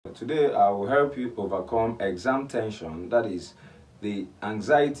Today I will help you overcome exam tension, that is, the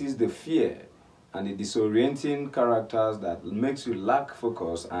anxieties, the fear, and the disorienting characters that makes you lack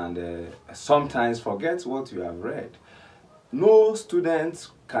focus and sometimes forget what you have read. No student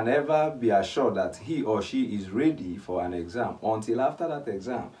can ever be assured that he or she is ready for an exam until after that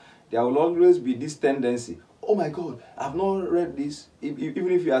exam. There will always be this tendency, oh my God, I've not read this.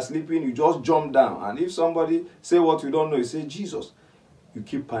 Even if you are sleeping, you just jump down. And if somebody say what you don't know, you say, Jesus, you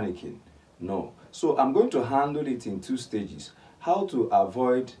keep panicking. No. So I'm going to handle it in two stages. How to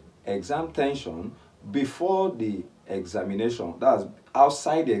avoid exam tension before the examination, that's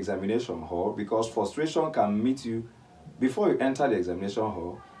outside the examination hall, because frustration can meet you before you enter the examination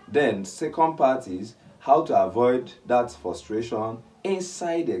hall. Then second part is how to avoid that frustration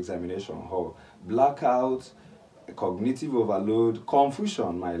inside the examination hall. Blackout, cognitive overload,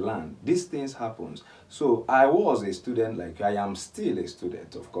 confusion might land. These things happens. So I was a student, like I am still a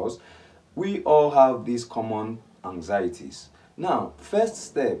student, of course. We all have these common anxieties. Now, first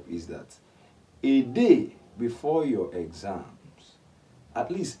step is that a day before your exams, at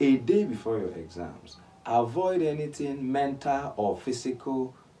least a day before your exams, avoid anything mental or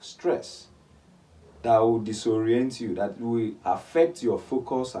physical stress that will disorient you, that will affect your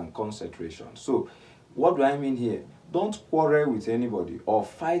focus and concentration. So, what do I mean here? Don't quarrel with anybody or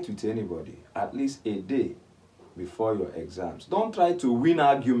fight with anybody at least a day before your exams. Don't try to win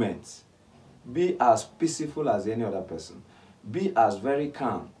arguments. Be as peaceful as any other person. Be as very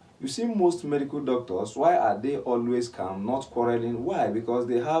calm. You see, most medical doctors, why are they always calm, not quarreling? Why? Because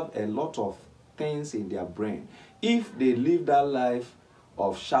they have a lot of things in their brain. If they live that life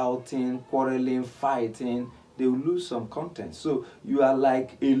of shouting, quarreling, fighting, they will lose some content. So you are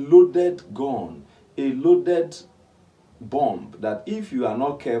like a loaded gun, a loaded bomb that if you are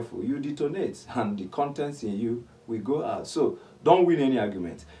not careful, you detonate and the contents in you will go out. So don't win any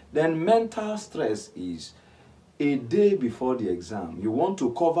argument. Then mental stress is a day before the exam. You want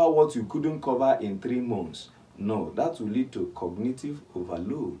to cover what you couldn't cover in 3 months. No, that will lead to cognitive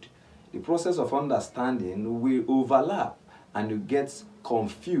overload. The process of understanding will overlap and you get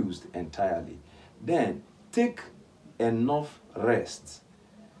confused entirely. Then take enough rest.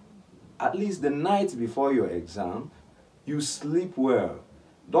 At least the night before your exam, you sleep well.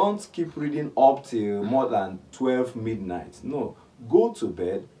 Don't keep reading up till more than 12 midnight. No, go to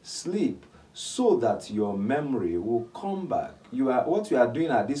bed, sleep, so that your memory will come back. What you are doing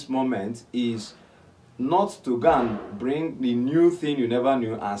at this moment is not to go and bring the new thing you never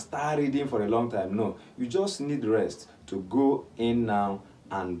knew and start reading for a long time. No, you just need rest to go in now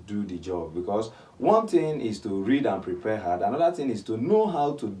and do the job. Because one thing is to read and prepare hard. Another thing is to know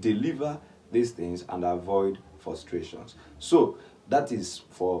how to deliver these things and avoid frustrations. So that is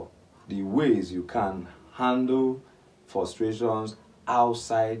for the ways you can handle frustrations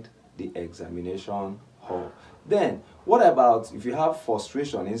outside the examination hall. Then, what about if you have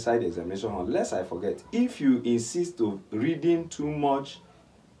frustration inside the examination hall? Lest I forget, if you insist to reading too much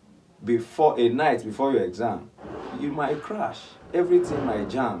before a night before your exam, you might crash. Everything might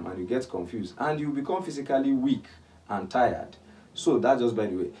jam and you get confused and you become physically weak and tired. So that's just by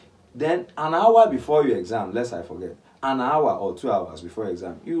the way. Then an hour before your exam, lest I forget, an hour or 2 hours before your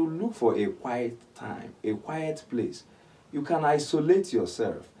exam, you look for a quiet time, a quiet place. You can isolate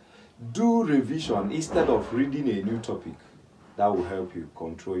yourself. Do revision instead of reading a new topic. That will help you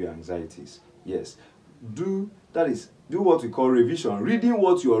control your anxieties. Yes. Do what we call revision. Reading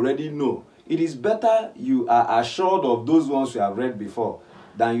what you already know. It is better you are assured of those ones you have read before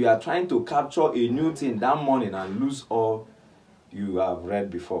than you are trying to capture a new thing that morning and lose all you have read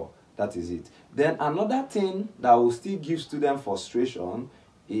before. That is it. Then another thing that will still give student frustration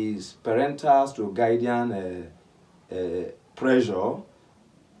is parental to guardian pressure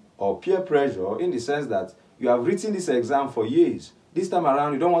or peer pressure, in the sense that you have written this exam for years. This time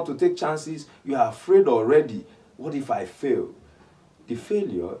around, you don't want to take chances. You are afraid already. What if I fail? The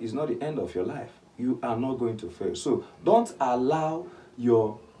failure is not the end of your life. You are not going to fail. So don't allow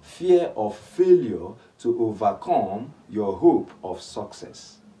your fear of failure to overcome your hope of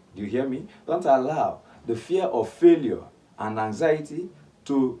success. Do you hear me? Don't allow the fear of failure and anxiety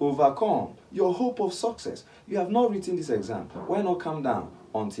to overcome your hope of success. You have not written this exam. Why not calm down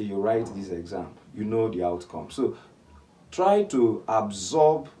until you write this exam? You know the outcome. So try to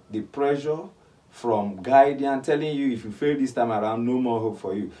absorb the pressure from guardian telling you if you fail this time around, no more hope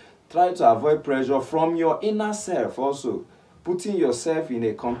for you. Try to avoid pressure from your inner self also. Putting yourself in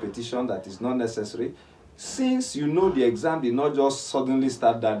a competition that is not necessary. Since you know the exam did not just suddenly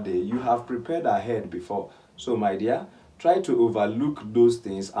start that day, you have prepared ahead before. So my dear, try to overlook those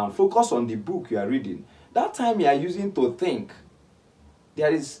things and focus on the book you are reading. That time you are using to think,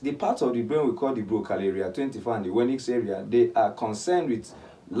 there is the part of the brain we call the brocal area 24 and the Wernicke's area. They are concerned with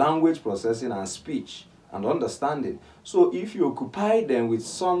language processing and speech and understanding. So if you occupy them with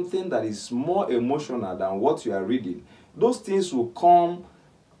something that is more emotional than what you are reading, those things will come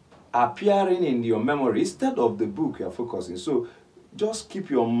appearing in your memory instead of the book you are focusing. So just keep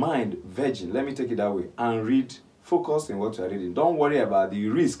your mind virgin, let me take it that way, and read, focus in what you are reading. Don't worry about the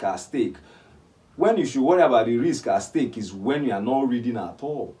risk at stake. When you should worry about the risk at stake is when you are not reading at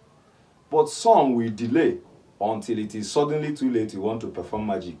all. But some will delay until it is suddenly too late, you want to perform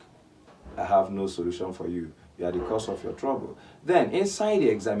magic. I have no solution for you. You are the cause of your trouble. Then inside the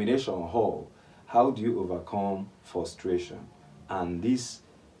examination hall, how do you overcome frustration and this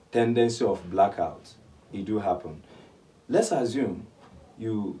tendency of blackout? It do happen. Let's assume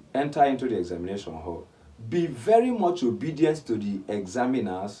you enter into the examination hall. Be very much obedient to the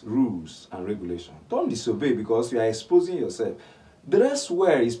examiner's rules and regulations. Don't disobey because you are exposing yourself. Dress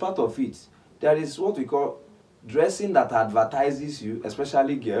well is part of it. There is what we call dressing that advertises you,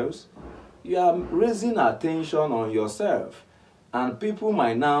 especially girls. You are raising attention on yourself. And people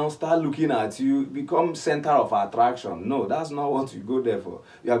might now start looking at you, become center of attraction. No, that's not what you go there for.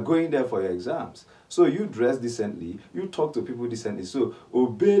 You are going there for your exams. So you dress decently, you talk to people decently. So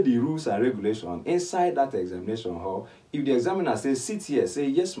obey the rules and regulations inside that examination hall. If the examiner says, sit here, say,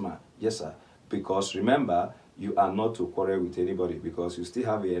 yes, ma'am, yes, sir. Because remember, you are not to quarrel with anybody because you still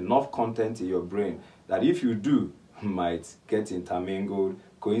have enough content in your brain that if you do, might get intermingled,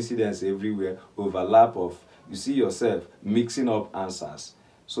 coincidence everywhere, overlap of, you see yourself mixing up answers.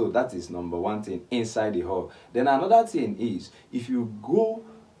 So that is number one thing inside the hall. Then another thing is, if you go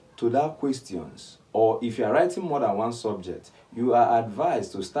to that questions, or if you are writing more than one subject, you are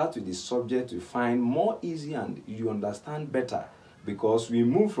advised to start with the subject you find more easy and you understand better, because we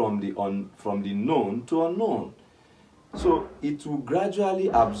move from the known to unknown. So it will gradually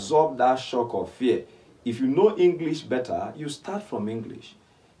absorb that shock of fear. If you know English better, you start from English.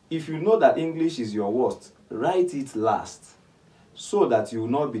 If you know that English is your worst, write it last so that you will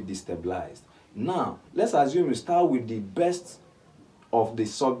not be destabilized. Now, let's assume you start with the best of the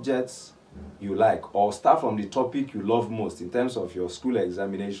subjects you like, or start from the topic you love most in terms of your school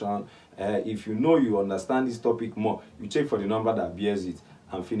examination. If you know you understand this topic more, you check for the number that bears it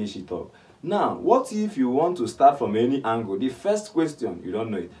and finish it up. Now, what if you want to start from any angle? The first question, you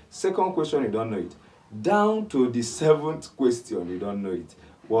don't know it. Second question, you don't know it. Down to the seventh question, you don't know it.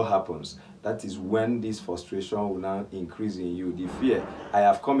 What happens? That is when this frustration will now increase in you. The fear, I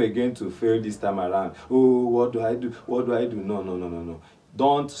have come again to fail this time around. Oh, what do I do? What do I do? No, no, no, no, no.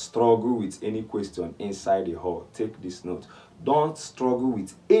 Don't struggle with any question inside the hall. Take this note. Don't struggle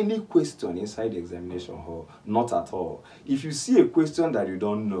with any question inside the examination hall. Not at all. If you see a question that you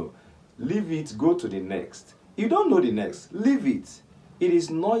don't know, leave it, go to the next. You don't know the next, leave it. It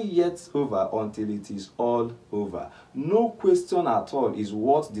is not yet over until it is all over. No question at all is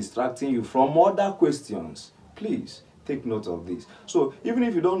worth distracting you from other questions. Please take note of this. So even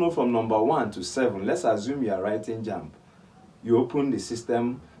if you don't know from number 1 to 7, let's assume you are writing JAMB. You open the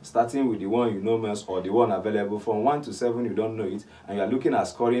system starting with the one you know most or the one available. From 1 to 7 you don't know it and you are looking at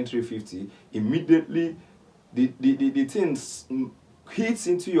scoring 350. Immediately the thing hits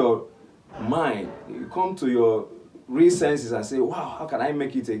into your mind. You come to your real senses and say, wow, how can I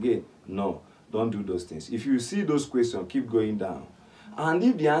make it again? No, don't do those things. If you see those questions, keep going down. And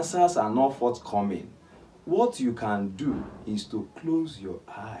if the answers are not forthcoming, what you can do is to close your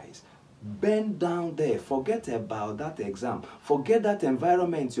eyes. Bend down there. Forget about that exam. Forget that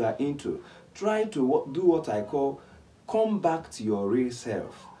environment you are into. Try to do what I call come back to your real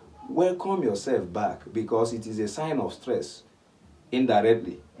self. Welcome yourself back, because it is a sign of stress.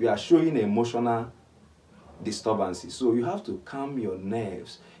 Indirectly, you are showing emotional disturbances. So you have to calm your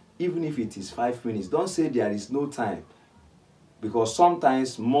nerves, even if it is 5 minutes. Don't say there is no time, because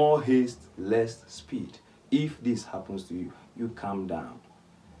sometimes more haste, less speed. If this happens to you, you calm down.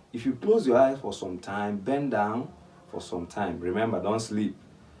 If you close your eyes for some time, bend down for some time. Remember, don't sleep.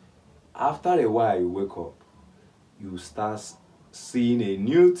 After a while, you wake up. You start seeing a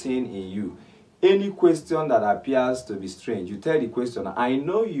new thing in you. Any question that appears to be strange, you tell the questioner, I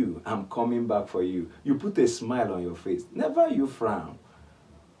know you, I'm coming back for you. You put a smile on your face. Never you frown.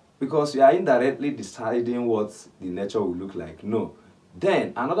 Because you are indirectly deciding what the nature will look like. No.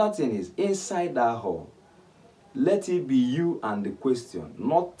 Then, another thing is, inside that hall, let it be you and the question.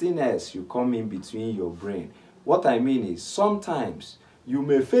 Nothing else you come in between your brain. What I mean is, sometimes you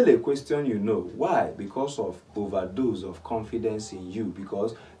may fail a question you know. Why? Because of overdose of confidence in you.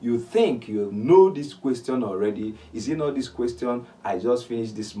 Because you think you know this question already. Is it not this question I just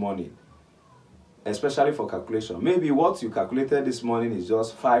finished this morning? especially for calculation. Maybe what you calculated this morning is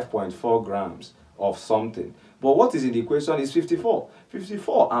just 5.4 grams of something, but what is in the equation is 54.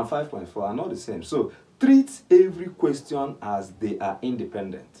 54 and 5.4 are not the same. So treat every question as they are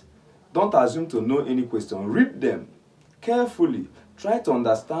independent. Don't assume to know any question. Read them carefully. Try to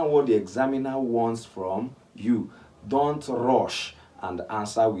understand what the examiner wants from you. Don't rush and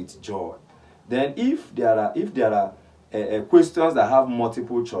answer with joy. Then if there are questions that have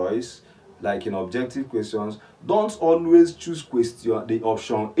multiple choice, like in objective questions, don't always choose the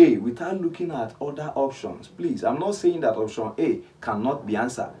option A without looking at other options. Please, I'm not saying that option A cannot be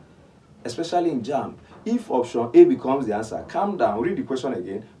answered, especially in JAMB. If option A becomes the answer, calm down, read the question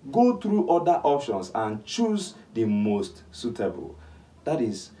again, go through other options and choose the most suitable. That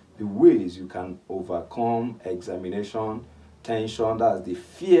is the ways you can overcome examination tension, that's the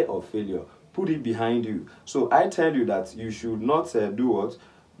fear of failure. Put it behind you. So I tell you that you should not do what?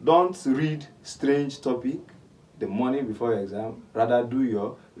 Don't read strange topic the morning before your exam. Rather do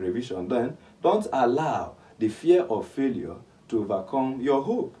your revision. Then don't allow the fear of failure to overcome your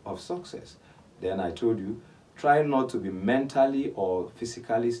hope of success. Then I told you, try not to be mentally or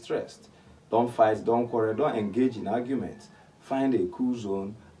physically stressed. Don't fight, don't quarrel, don't engage in arguments. Find a cool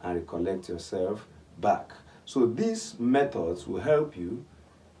zone and recollect yourself back. So these methods will help you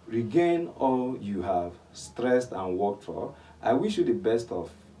regain all you have stressed and worked for. I wish you the best of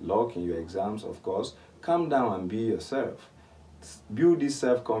luck in your exams, of course. Calm down and be yourself. Build this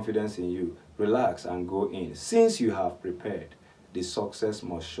self-confidence in you. Relax and go in. Since you have prepared, the success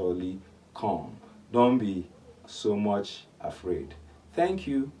must surely come. Don't be so much afraid. Thank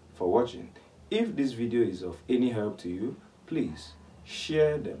you for watching. If this video is of any help to you, please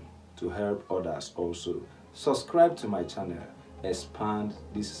share them to help others also. Subscribe to my channel. Expand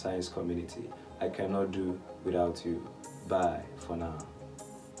this science community. I cannot do without you. Bye for now.